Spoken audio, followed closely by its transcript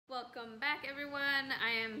Welcome back, everyone. I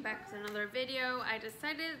am back with another video. I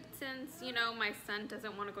decided, since my son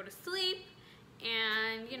doesn't want to go to sleep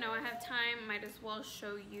and I have time, might as well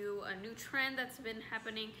show you a new trend that's been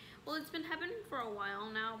happening. Well, it's been happening for a while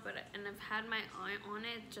now, and I've had my eye on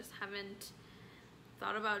it, just haven't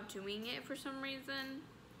thought about doing it for some reason.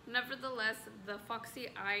 Nevertheless, the Foxy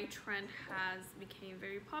Eye trend has become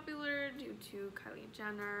very popular due to Kylie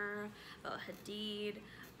Jenner, Bella Hadid.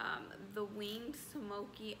 The winged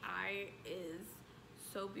smoky eye is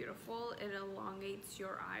so beautiful. It elongates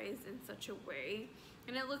your eyes in such a way,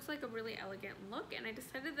 and it looks like a really elegant look, and I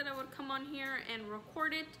decided that I would come on here and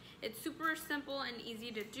record it. It's super simple and easy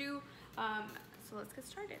to do, so let's get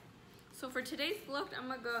started. So for today's look, I'm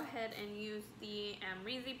gonna go ahead and use the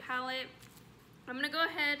AMREZY palette. I'm gonna go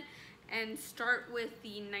ahead and start with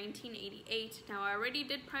the 1988. Now, I already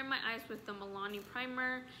did prime my eyes with the Milani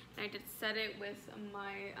primer, and I did set it with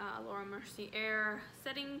my Laura Mercier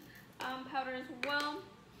setting powder as well.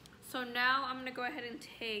 So now I'm gonna go ahead and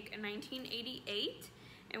take a 1988,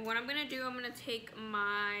 and what I'm gonna do, I'm gonna take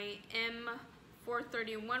my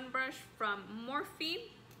M431 brush from Morphe,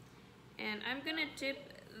 and I'm gonna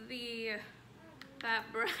dip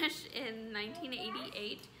that brush in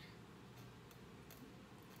 1988.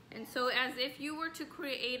 And so as if you were to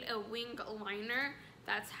create a wing liner,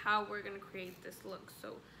 that's how we're gonna create this look.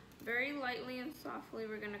 So very lightly and softly,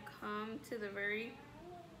 we're gonna come to the very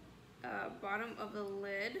bottom of the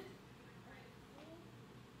lid.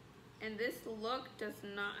 And this look does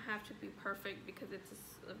not have to be perfect because it's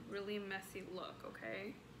a really messy look,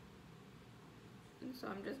 okay? And so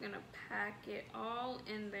I'm just gonna pack it all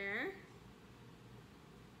in there.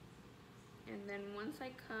 And then once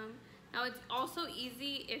I come, now it's also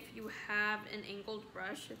easy if you have an angled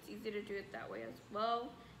brush. It's easy to do it that way as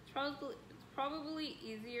well. It's probably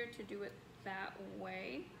easier to do it that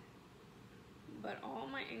way. But all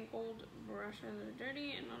my angled brushes are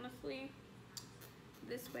dirty, and honestly,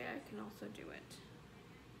 this way I can also do it.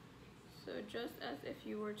 So just as if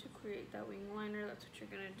you were to create that wing liner, that's what you're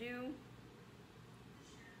gonna do.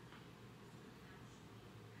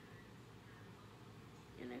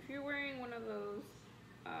 And if you're wearing one of those,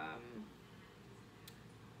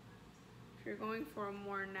 if you're going for a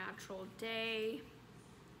more natural day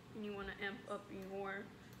and you want to amp up your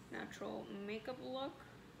natural makeup look,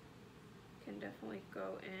 you can definitely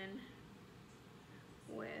go in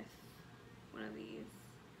with one of these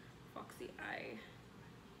Foxy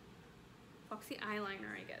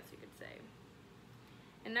eyeliner, I guess you could say.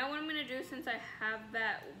 And now what I'm going to do, since I have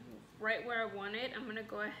that right where I want it, I'm going to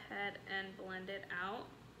go ahead and blend it out.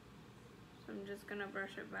 So I'm just going to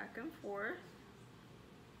brush it back and forth.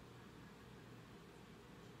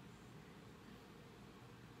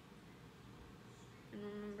 And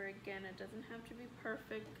remember, again, it doesn't have to be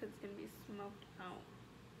perfect because it's going to be smoked out.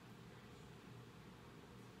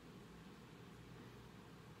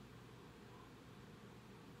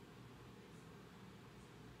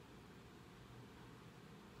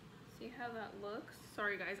 See how that looks?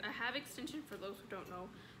 Sorry guys, I have extension. For those who don't know,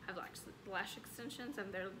 I have lash extensions,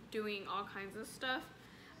 and they're doing all kinds of stuff.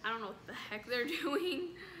 I don't know what the heck they're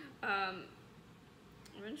doing. I've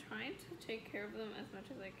been trying to take care of them as much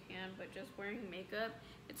as I can, but just wearing makeup,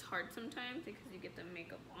 it's hard sometimes because you get the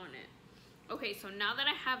makeup on it. Okay, so now that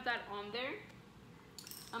I have that on there,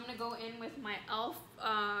 I'm gonna go in with my e.l.f.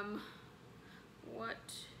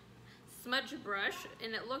 smudge brush,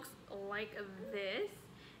 and it looks like this.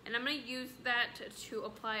 And I'm gonna use that to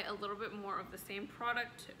apply a little bit more of the same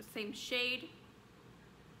product, same shade.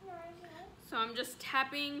 So I'm just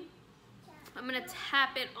tapping, I'm gonna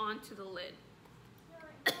tap it onto the lid.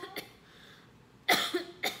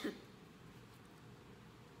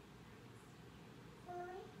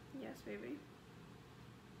 Yes, baby.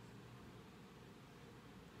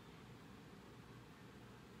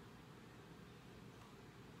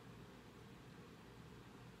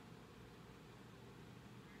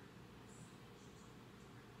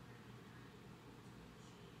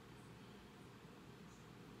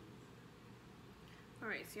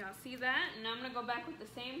 Alright, so y'all see that? And now I'm gonna go back with the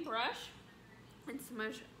same brush and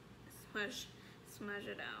smudge it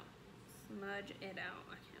out. Smudge it out.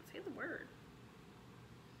 I can't say the word.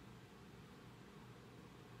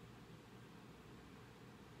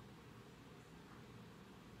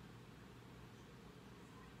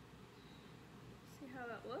 See how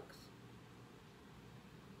that looks?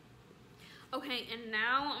 Okay, and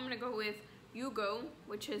now I'm gonna go with YUGO,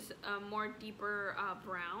 which is a more deeper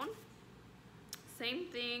brown. Same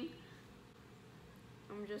thing.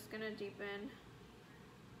 I'm just gonna deepen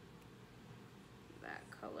that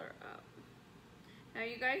color up. Now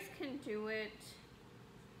you guys can do it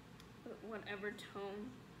with whatever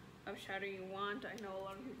tone of shadow you want. I know a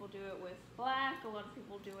lot of people do it with black, a lot of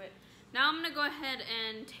people do it. Now I'm gonna go ahead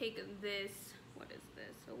and take this, what is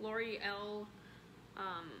this? A L'Oreal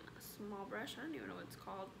small brush. I don't even know what it's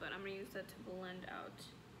called, but I'm gonna use that to blend out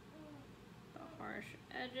the harsh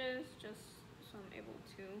edges, just so I'm able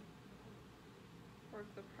to work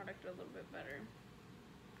the product a little bit better.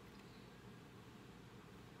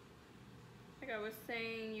 Like I was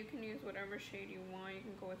saying, you can use whatever shade you want. You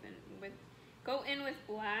can go in with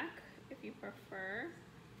black if you prefer,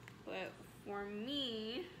 but for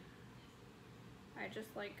me, I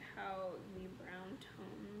just like how the brown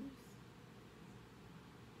tones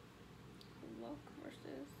look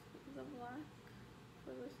versus the black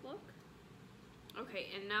for this look. Okay,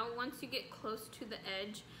 and now once you get close to the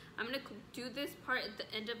edge, I'm gonna do this part at the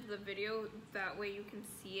end of the video, that way you can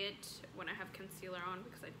see it when I have concealer on,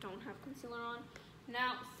 because I don't have concealer on.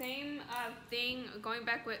 Now, same thing, going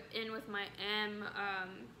back in with my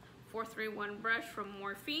M431 brush from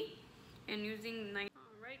Morphe, and using,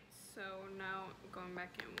 alright, so now going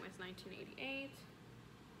back in with 1988.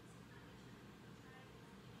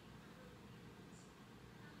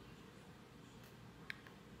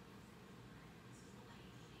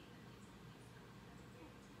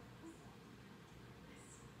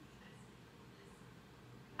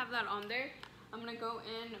 Have that on there. I'm gonna go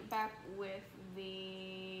in back with the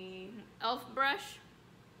e.l.f. brush.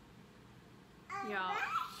 Y'all,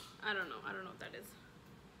 I don't know what that is.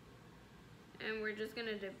 And we're just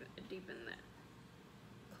gonna deepen that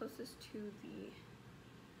closest to the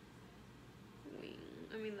wing.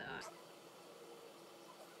 I mean the eye.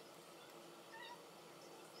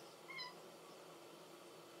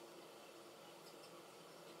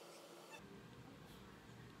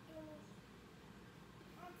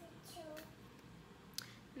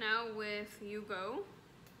 Now with YUGO,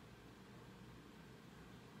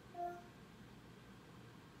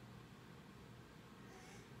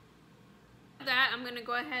 that I'm gonna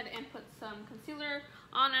go ahead and put some concealer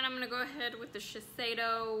on, and I'm gonna go ahead with the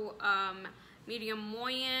Shiseido MEDIUM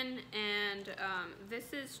MOYEN, and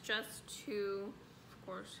this is just to, of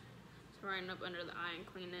course, to brighten up under the eye and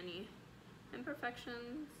clean any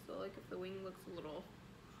imperfections. So like if the wing looks a little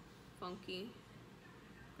funky,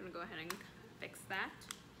 I'm gonna go ahead and fix that.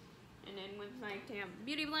 And then with my damn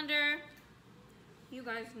beauty blender, you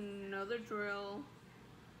guys know the drill.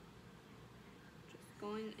 Just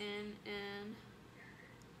going in and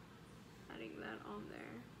adding that on there.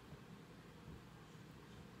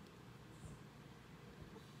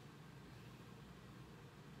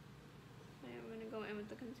 And I'm gonna go in with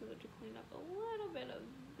the concealer to clean up a little bit of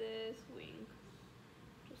this wing,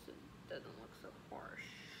 just so it doesn't look so harsh.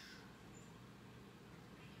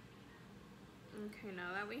 Okay,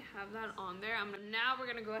 now that we have that on there, now we're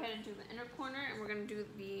gonna go ahead and do the inner corner, and we're gonna do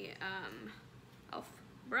the e.l.f.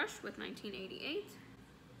 brush with 1988.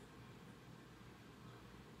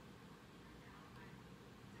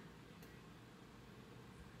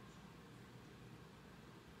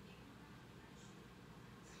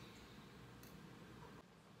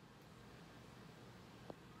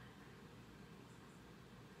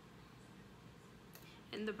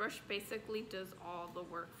 And the brush basically does all the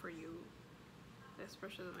work for you. This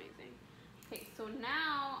brush is amazing. Okay, so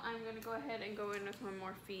now I'm gonna go ahead and go in with my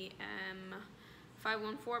Morphe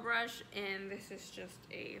M514 brush, and this is just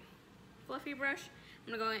a fluffy brush.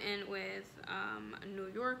 I'm gonna go in with a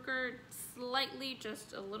New Yorker, slightly,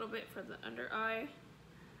 just a little bit for the under eye,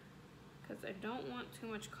 because I don't want too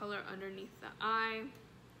much color underneath the eye.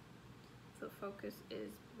 So focus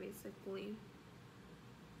is basically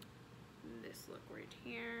this look right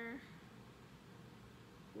here.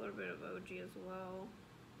 A little bit of OG as well.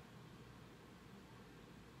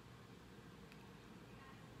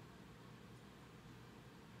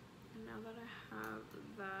 And now that I have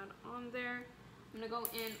that on there, I'm gonna go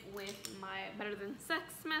in with my Better Than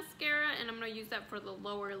Sex mascara, and I'm gonna use that for the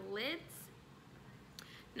lower lids.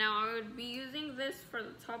 Now I would be using this for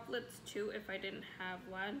the top lids too if I didn't have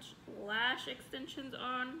lash extensions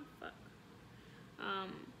on. Fuck.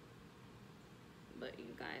 But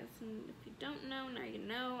you guys, if you don't know, now you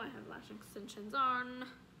know, I have lash extensions on.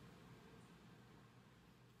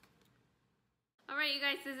 Alright you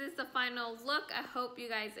guys, this is the final look. I hope you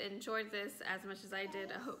guys enjoyed this as much as I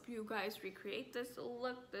did. I hope you guys recreate this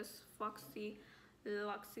look, this foxy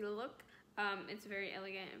look. It's very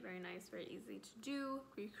elegant and very nice, very easy to do.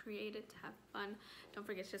 Recreate it, to have fun. Don't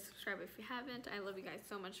forget to subscribe if you haven't. I love you guys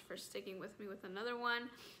so much for sticking with me with another one.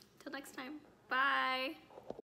 Till next time, bye!